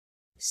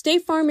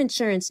State Farm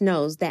Insurance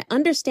knows that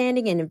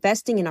understanding and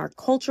investing in our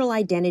cultural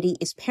identity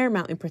is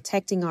paramount in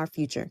protecting our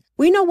future.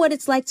 We know what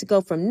it's like to go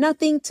from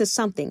nothing to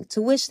something,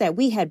 to wish that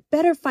we had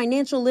better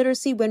financial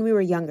literacy when we were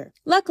younger.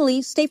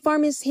 Luckily, State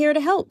Farm is here to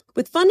help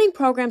with funding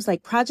programs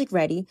like Project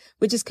Ready,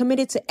 which is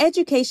committed to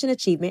education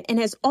achievement and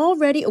has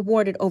already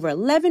awarded over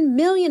 $11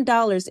 million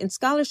in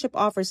scholarship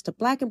offers to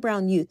Black and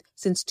brown youth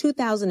since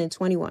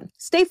 2021.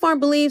 State Farm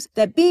believes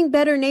that being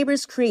better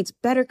neighbors creates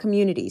better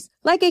communities.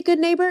 Like a good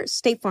neighbor,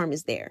 State Farm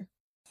is there.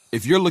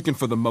 If you're looking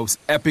for the most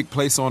epic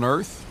place on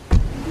Earth,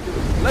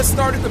 let's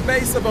start at the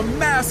base of a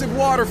massive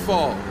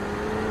waterfall.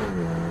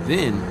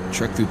 Then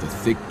trek through the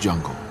thick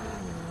jungle.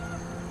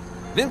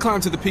 Then climb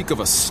to the peak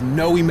of a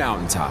snowy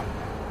mountaintop.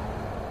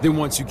 Then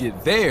once you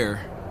get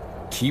there,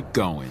 keep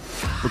going.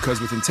 Because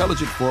with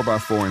intelligent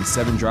 4x4 and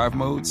 7 drive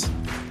modes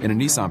and a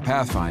Nissan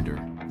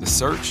Pathfinder, the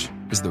search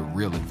is the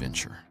real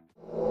adventure.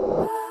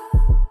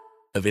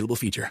 Available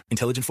feature.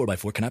 Intelligent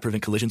 4x4 cannot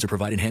prevent collisions or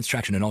provide enhanced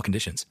traction in all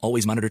conditions.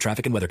 Always monitor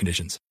traffic and weather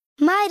conditions.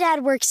 My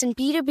dad works in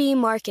B2B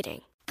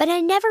marketing, but I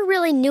never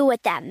really knew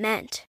what that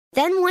meant.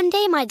 Then one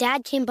day my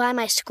dad came by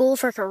my school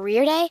for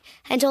career day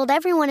and told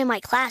everyone in my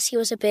class he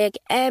was a big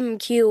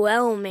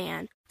MQL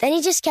man. Then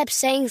he just kept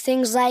saying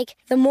things like,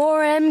 the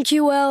more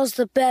MQLs,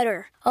 the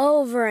better,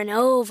 over and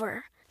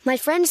over. My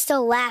friends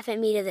still laugh at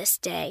me to this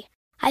day.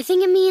 I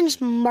think it means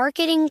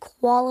marketing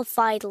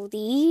qualified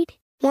lead.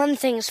 One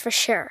thing's for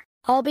sure.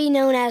 I'll be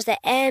known as the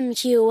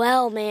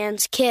MQL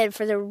man's kid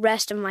for the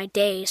rest of my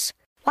days.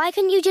 Why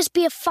couldn't you just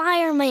be a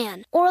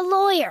fireman or a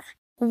lawyer?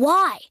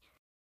 Why?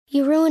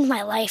 You ruined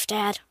my life,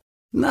 Dad.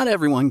 Not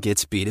everyone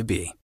gets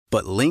B2B,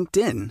 but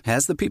LinkedIn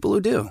has the people who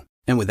do.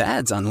 And with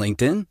ads on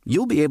LinkedIn,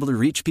 you'll be able to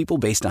reach people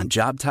based on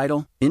job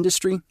title,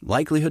 industry,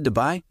 likelihood to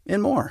buy,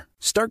 and more.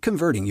 Start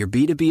converting your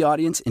B2B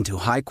audience into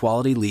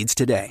high-quality leads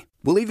today.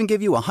 We'll even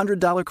give you a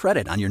 $100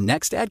 credit on your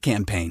next ad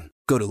campaign.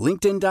 Go to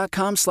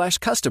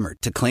linkedin.com/customer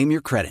to claim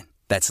your credit.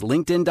 That's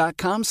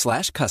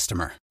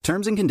linkedin.com/customer.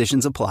 Terms and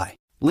conditions apply.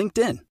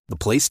 LinkedIn, the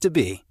place to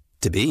be,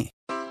 to be.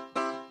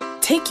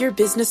 Take your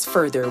business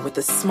further with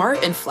the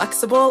smart and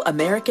flexible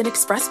American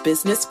Express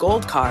Business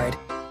Gold Card.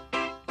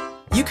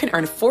 You can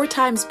earn 4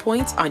 times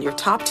points on your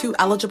top 2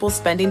 eligible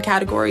spending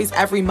categories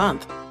every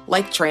month,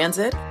 like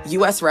transit,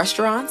 U.S.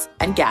 restaurants,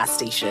 and gas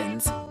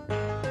stations.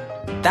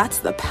 That's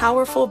the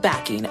powerful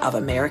backing of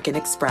American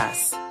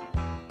Express.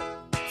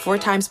 4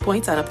 times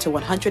points on up to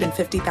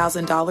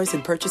 $150,000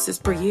 in purchases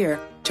per year.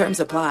 Terms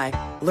apply.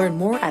 Learn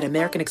more at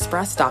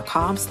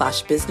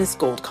americanexpress.com/business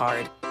gold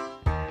card.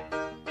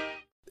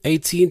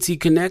 AT&T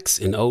connects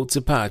an ode to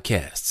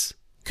podcasts.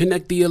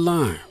 Connect the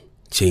alarm.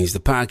 Change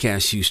the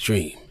podcast you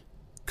stream.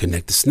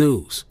 Connect the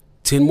snooze.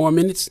 10 more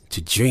minutes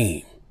to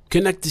dream.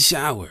 Connect the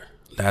shower.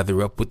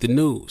 Lather up with the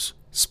news,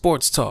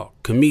 sports talk,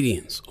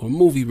 comedians, or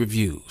movie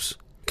reviews.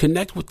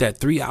 Connect with that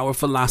 3-hour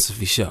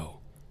philosophy show.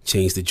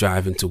 Change the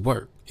drive into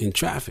work in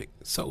traffic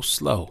so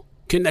slow.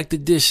 Connect the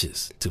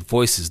dishes to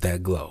voices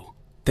that glow.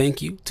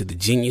 Thank you to the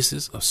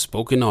geniuses of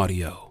spoken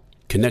audio.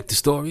 Connect the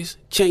stories,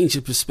 change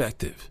your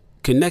perspective.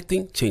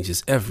 Connecting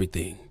changes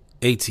everything.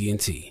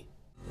 AT&T.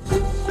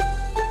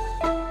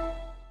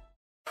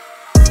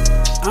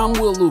 I'm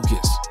Will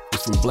Lucas.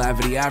 It's from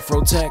Blavity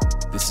Afrotech.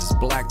 This is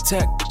Black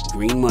Tech,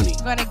 Green Money.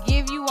 I'm going to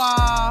give you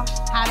all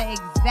how to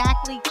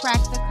exactly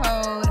crack the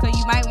code, so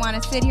you might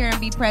want to sit here and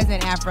be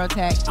present,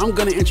 Afrotech. I'm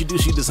going to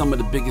introduce you to some of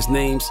the biggest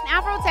names.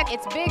 Afrotech,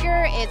 it's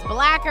bigger, it's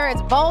blacker,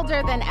 it's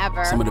bolder than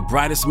ever. Some of the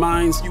brightest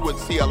minds. You would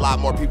see a lot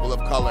more people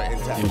of color in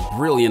tech. And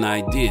brilliant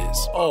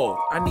ideas. Oh,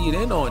 I need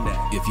in on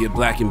that. If you're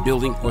black in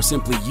building or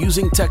simply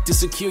using tech to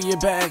secure your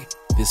bag,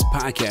 this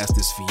podcast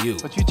is for you.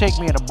 But you take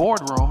me in a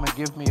boardroom and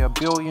give me $1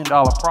 billion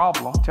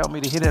problem, tell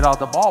me to hit it out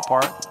the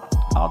ballpark,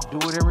 I'll do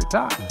it every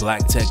time.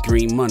 Black Tech,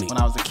 Green Money. When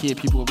I was a kid,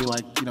 people would be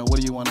like,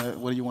 what do you want to be?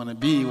 What do you want to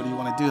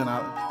do? And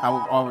I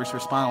would always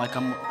respond like,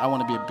 I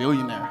want to be a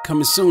billionaire.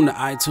 Coming soon to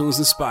iTunes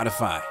and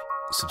Spotify.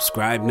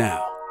 Subscribe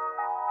now.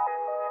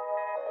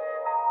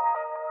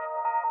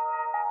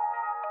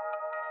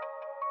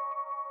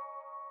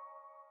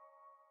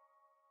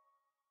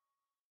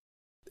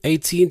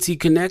 AT&T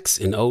connects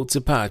an ode to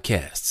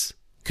podcasts.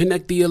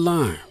 Connect the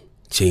alarm.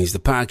 Change the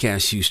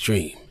podcast you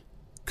stream.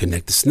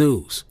 Connect the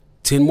snooze.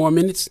 10 more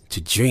minutes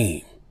to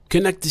dream.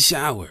 Connect the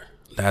shower.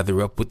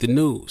 Lather up with the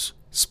news,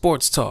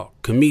 sports talk,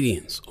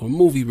 comedians, or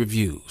movie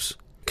reviews.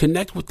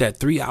 Connect with that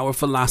 3-hour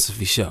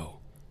philosophy show.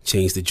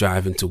 Change the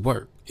drive into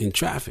work in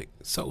traffic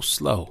so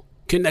slow.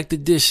 Connect the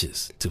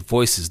dishes to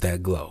voices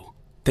that glow.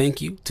 Thank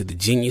you to the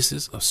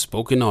geniuses of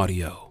spoken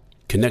audio.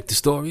 Connect the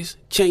stories,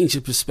 change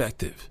your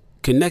perspective.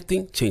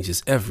 Connecting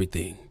changes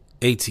everything.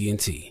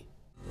 AT&T.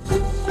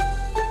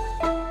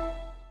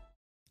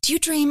 Do you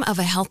dream of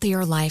a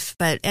healthier life,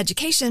 but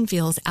education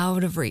feels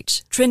out of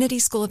reach? Trinity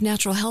School of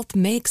Natural Health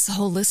makes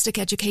holistic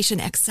education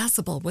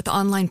accessible with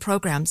online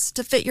programs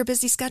to fit your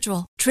busy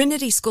schedule.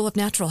 Trinity School of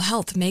Natural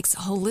Health makes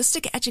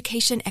holistic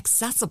education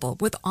accessible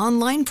with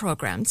online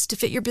programs to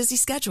fit your busy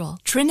schedule.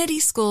 Trinity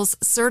School's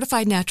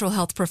Certified Natural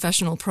Health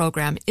Professional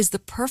Program is the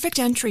perfect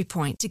entry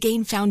point to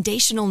gain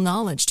foundational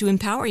knowledge to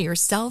empower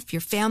yourself, your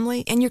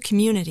family, and your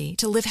community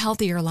to live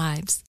healthier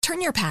lives.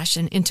 Turn your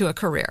passion into a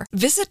career.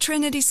 Visit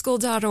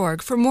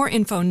trinityschool.org for more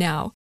info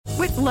now.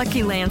 With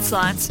Lucky Land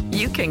Slots,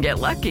 you can get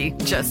lucky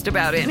just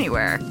about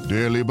anywhere.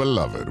 Dearly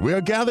beloved, we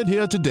are gathered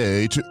here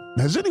today to...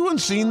 Has anyone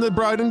seen the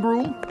bride and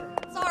groom?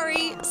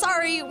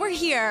 Sorry, we're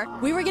here.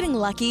 We were getting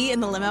lucky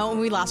in the limo and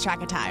we lost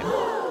track of time.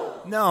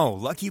 No,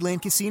 Lucky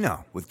Land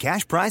Casino, with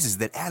cash prizes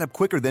that add up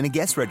quicker than a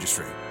guest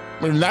registry.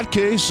 In that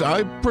case,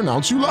 I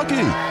pronounce you lucky.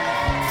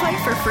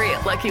 Play for free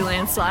at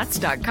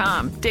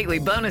LuckyLandSlots.com. Daily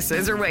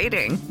bonuses are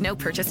waiting. No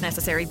purchase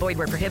necessary. Void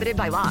where prohibited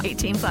by law.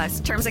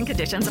 18+. Terms and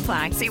conditions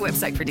apply. See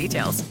website for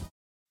details.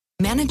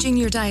 Managing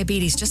your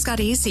diabetes just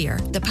got easier.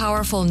 The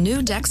powerful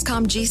new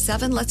Dexcom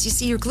G7 lets you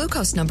see your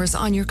glucose numbers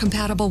on your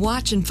compatible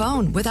watch and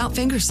phone without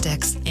finger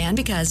sticks. And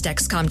because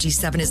Dexcom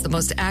G7 is the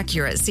most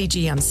accurate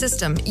CGM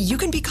system, you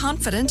can be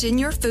confident in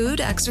your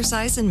food,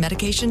 exercise, and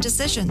medication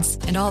decisions.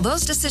 And all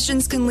those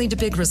decisions can lead to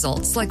big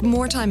results like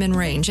more time in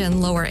range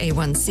and lower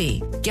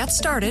A1C. Get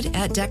started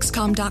at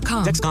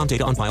Dexcom.com. Dexcom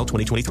data on file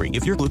 2023.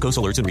 If your glucose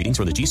alerts and readings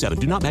from the G7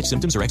 do not match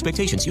symptoms or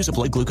expectations, use a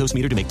blood glucose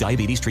meter to make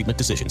diabetes treatment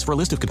decisions. For a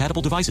list of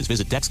compatible devices,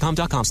 visit Dexcom.com/compatibility.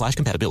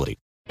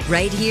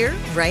 Right here,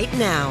 right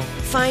now.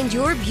 Find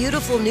your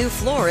beautiful new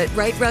floor at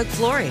Right Rug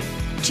Flooring.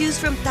 Choose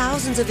from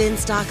thousands of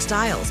in-stock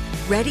styles,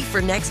 ready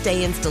for next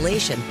day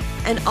installation,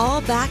 and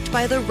all backed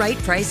by the right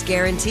price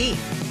guarantee.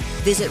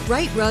 Visit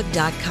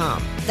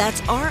rightrug.com.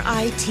 That's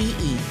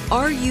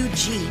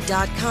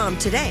RITERUG.com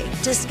today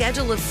to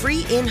schedule a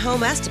free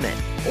in-home estimate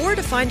or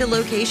to find a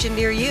location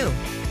near you.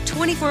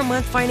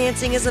 24-month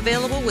financing is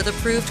available with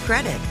approved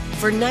credit.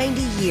 For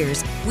 90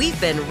 years, we've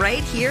been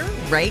right here,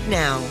 right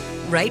now.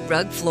 Right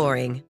Rug Flooring.